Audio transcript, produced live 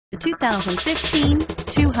The 2015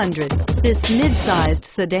 200. This mid-sized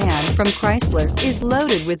sedan from Chrysler is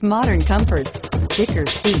loaded with modern comforts. Thicker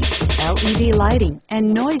seats, LED lighting,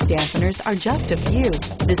 and noise dampeners are just a few.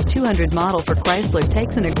 This 200 model for Chrysler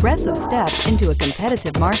takes an aggressive step into a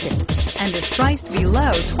competitive market and is priced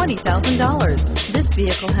below $20,000. This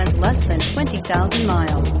vehicle has less than 20,000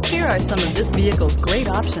 miles. Here are some of this vehicle's great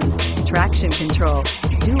options: traction control,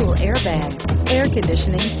 dual airbags, air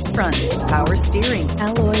conditioning, front, power steering,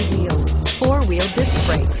 alloy wheels, four-wheel disc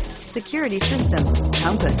brakes, security system,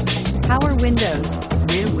 compass, power windows,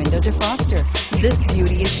 rear window defroster. This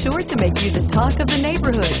beauty is sure to make you the talk of the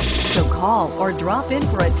neighborhood. So call or drop in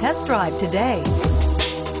for a test drive today.